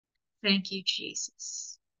Thank you,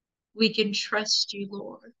 Jesus. We can trust you,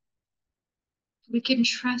 Lord. We can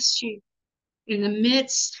trust you in the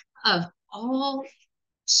midst of all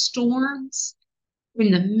storms,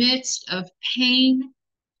 in the midst of pain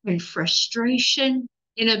and frustration,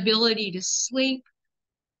 inability to sleep,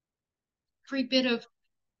 every bit of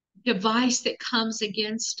device that comes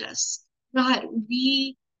against us. God,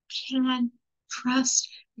 we can trust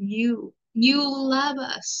you. You love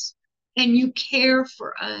us and you care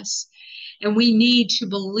for us. And we need to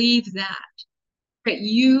believe that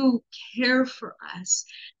you care for us.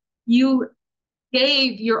 You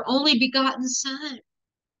gave your only begotten Son.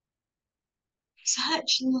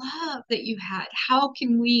 Such love that you had. How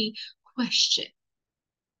can we question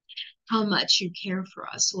how much you care for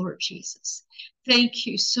us, Lord Jesus? Thank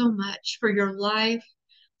you so much for your life,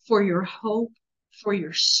 for your hope, for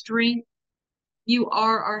your strength. You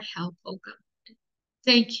are our help, oh God.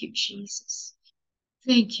 Thank you, Jesus.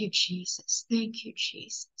 Thank you, Jesus. Thank you,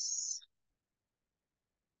 Jesus.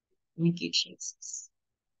 Thank you, Jesus.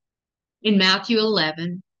 In Matthew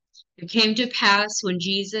 11, it came to pass when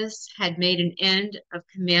Jesus had made an end of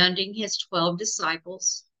commanding his 12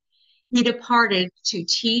 disciples, he departed to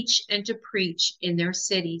teach and to preach in their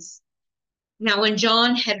cities. Now, when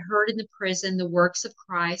John had heard in the prison the works of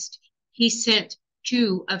Christ, he sent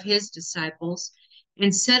 2 of his disciples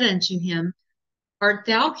and said unto him, Art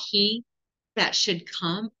thou he that should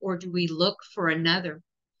come, or do we look for another?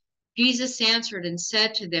 Jesus answered and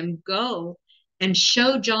said to them, Go and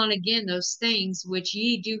show John again those things which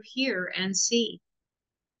ye do hear and see.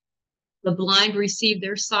 The blind receive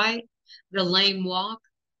their sight, the lame walk,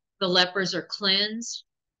 the lepers are cleansed,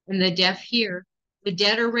 and the deaf hear. The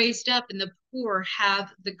dead are raised up, and the poor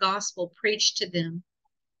have the gospel preached to them.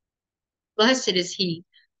 Blessed is he,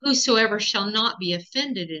 whosoever shall not be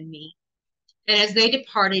offended in me. And as they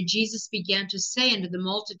departed, Jesus began to say unto the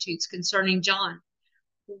multitudes concerning John,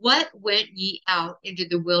 What went ye out into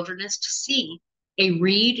the wilderness to see? A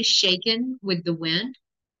reed shaken with the wind?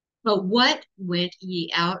 But what went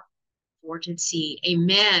ye out for to see? A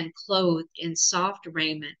man clothed in soft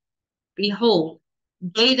raiment? Behold,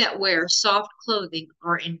 they that wear soft clothing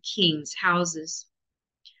are in kings' houses.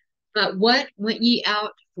 But what went ye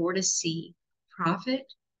out for to see? Prophet?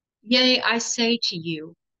 Yea, I say to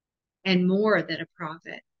you, and more than a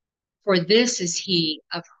prophet. For this is he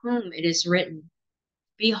of whom it is written,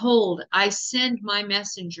 Behold, I send my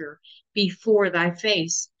messenger before thy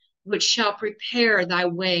face, which shall prepare thy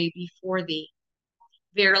way before thee.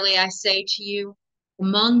 Verily I say to you,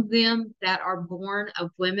 among them that are born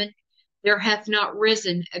of women, there hath not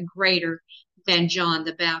risen a greater than John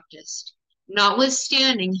the Baptist.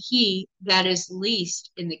 Notwithstanding, he that is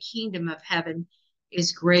least in the kingdom of heaven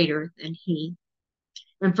is greater than he.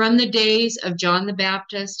 And from the days of John the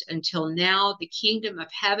Baptist until now, the kingdom of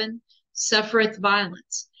heaven suffereth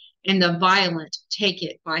violence, and the violent take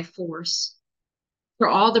it by force. For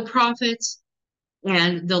all the prophets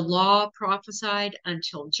and the law prophesied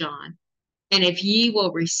until John. And if ye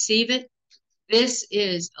will receive it, this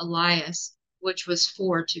is Elias, which was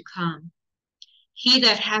for to come. He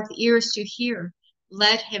that hath ears to hear,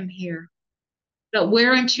 let him hear. But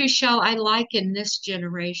whereunto shall I liken this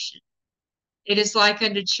generation? It is like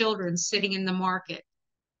unto children sitting in the market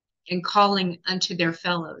and calling unto their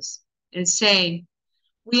fellows and saying,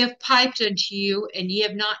 We have piped unto you, and ye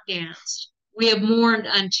have not danced. We have mourned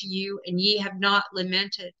unto you, and ye have not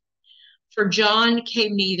lamented. For John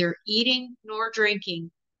came neither eating nor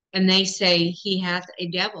drinking, and they say he hath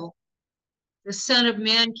a devil. The Son of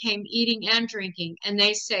Man came eating and drinking, and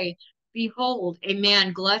they say, Behold, a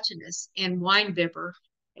man gluttonous and winebibber,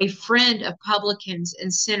 a friend of publicans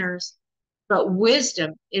and sinners. But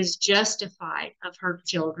wisdom is justified of her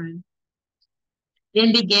children.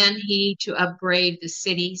 Then began he to upbraid the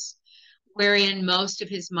cities wherein most of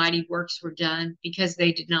his mighty works were done, because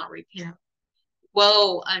they did not repent.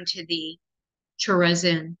 Woe unto thee,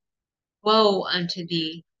 Chorazin! Woe unto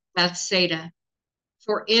thee, Bethsaida!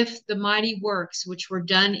 For if the mighty works which were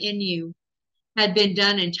done in you had been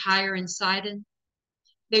done in Tyre and Sidon,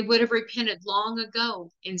 they would have repented long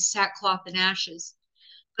ago in sackcloth and ashes.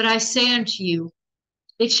 But I say unto you,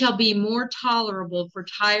 it shall be more tolerable for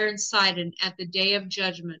Tyre and Sidon at the day of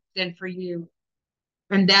judgment than for you.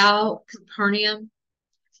 And thou, Capernaum,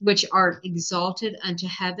 which art exalted unto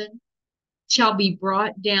heaven, shall be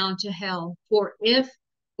brought down to hell. For if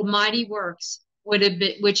the mighty works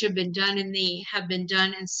which have been done in thee have been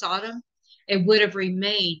done in Sodom, it would have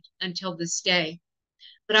remained until this day.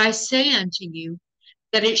 But I say unto you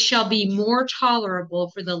that it shall be more tolerable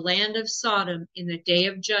for the land of Sodom in the day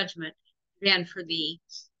of judgment than for thee.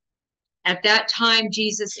 At that time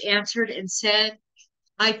Jesus answered and said,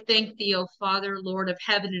 I thank thee, O Father, Lord of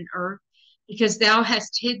heaven and earth, because thou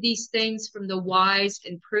hast hid these things from the wise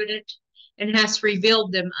and prudent, and hast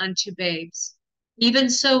revealed them unto babes.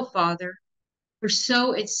 Even so, Father, for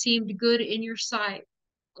so it seemed good in your sight.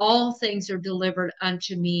 All things are delivered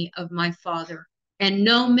unto me of my Father, and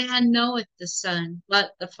no man knoweth the Son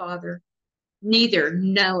but the Father, neither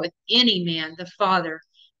knoweth any man the Father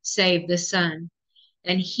save the Son,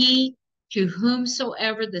 and he to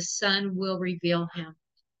whomsoever the Son will reveal him.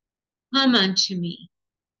 Come unto me,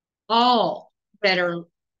 all that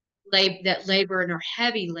labor and are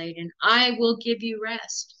heavy laden, I will give you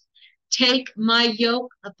rest. Take my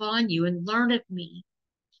yoke upon you and learn of me,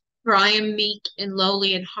 for I am meek and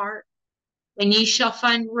lowly in heart, and ye shall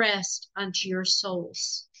find rest unto your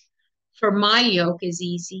souls. For my yoke is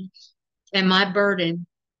easy and my burden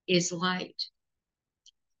is light.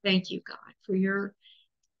 Thank you, God, for your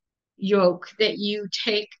yoke, that you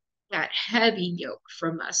take that heavy yoke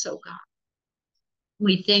from us, oh God.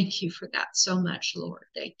 We thank you for that so much, Lord.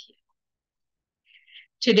 Thank you.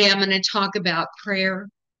 Today I'm going to talk about prayer.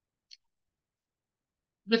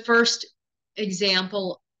 The first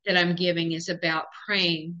example that I'm giving is about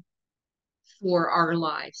praying for our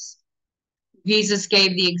lives. Jesus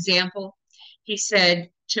gave the example. He said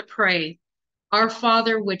to pray, Our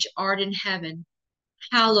Father which art in heaven,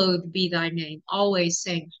 hallowed be thy name. Always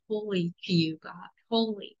saying, holy to you, God.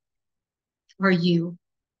 Holy are you.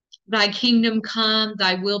 Thy kingdom come,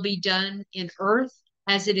 thy will be done in earth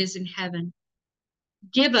as it is in heaven.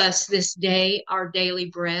 Give us this day our daily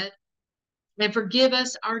bread, and forgive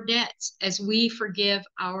us our debts as we forgive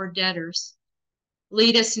our debtors.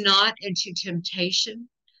 Lead us not into temptation,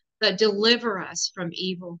 but deliver us from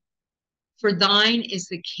evil. For thine is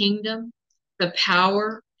the kingdom, the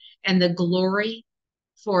power, and the glory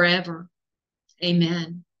forever.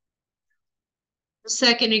 Amen. The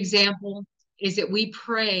second example is that we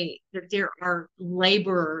pray that there are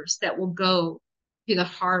laborers that will go to the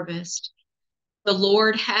harvest. The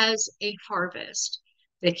Lord has a harvest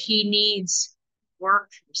that he needs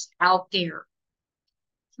workers out there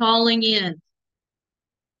calling in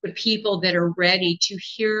the people that are ready to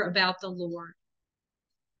hear about the Lord.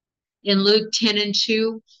 In Luke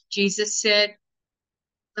 10:2, Jesus said,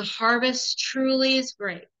 The harvest truly is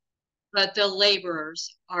great, but the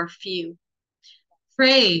laborers are few.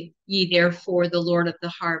 Pray ye therefore the Lord of the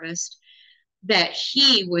harvest, that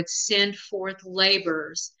he would send forth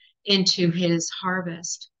laborers into his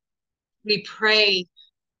harvest. We pray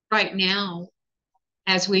right now,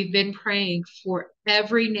 as we've been praying for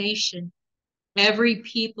every nation, every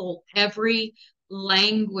people, every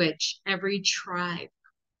language, every tribe,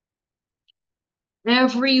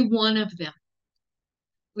 every one of them.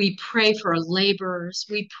 We pray for laborers.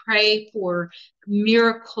 We pray for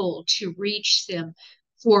miracle to reach them,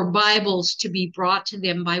 for Bibles to be brought to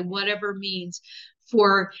them by whatever means,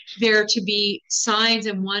 for there to be signs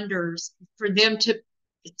and wonders, for them to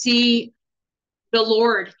see the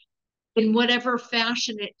Lord in whatever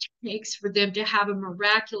fashion it takes for them to have a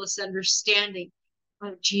miraculous understanding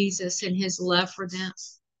of Jesus and his love for them.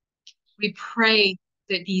 We pray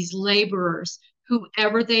that these laborers,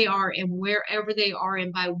 whoever they are and wherever they are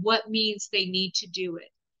and by what means they need to do it,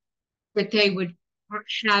 that they would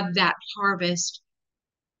have that harvest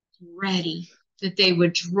ready, that they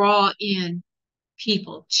would draw in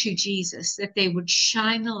people to Jesus, that they would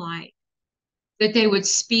shine the light, that they would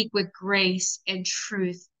speak with grace and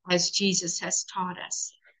truth as Jesus has taught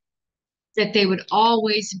us, that they would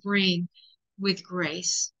always bring with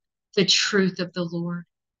grace the truth of the Lord.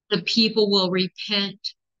 The people will repent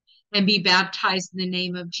and be baptized in the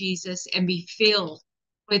name of Jesus and be filled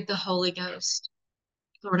with the Holy Ghost.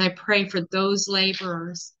 Lord, I pray for those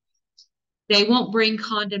laborers. They won't bring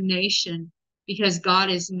condemnation because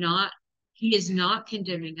he is not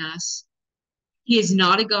condemning us. He is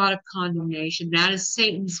not a God of condemnation. That is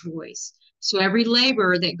Satan's voice. So every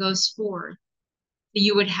laborer that goes forth,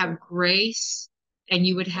 you would have grace and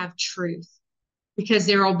you would have truth, because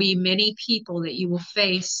there will be many people that you will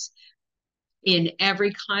face in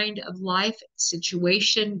every kind of life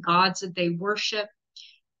situation, gods that they worship,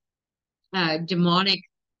 demonic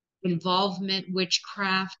involvement,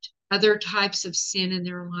 witchcraft, other types of sin in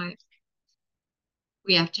their life.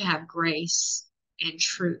 We have to have grace and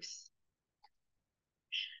truth.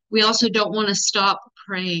 We also don't want to stop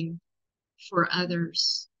praying for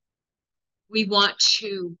others. We want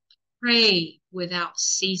to pray without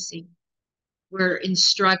ceasing. We're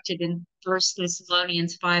instructed in 1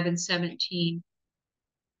 Thessalonians 5:17.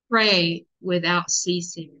 Pray without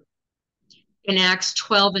ceasing. In Acts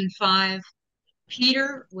 12:5,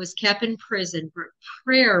 Peter was kept in prison, but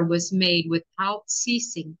prayer was made without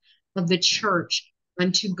ceasing of the church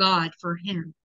unto God for him.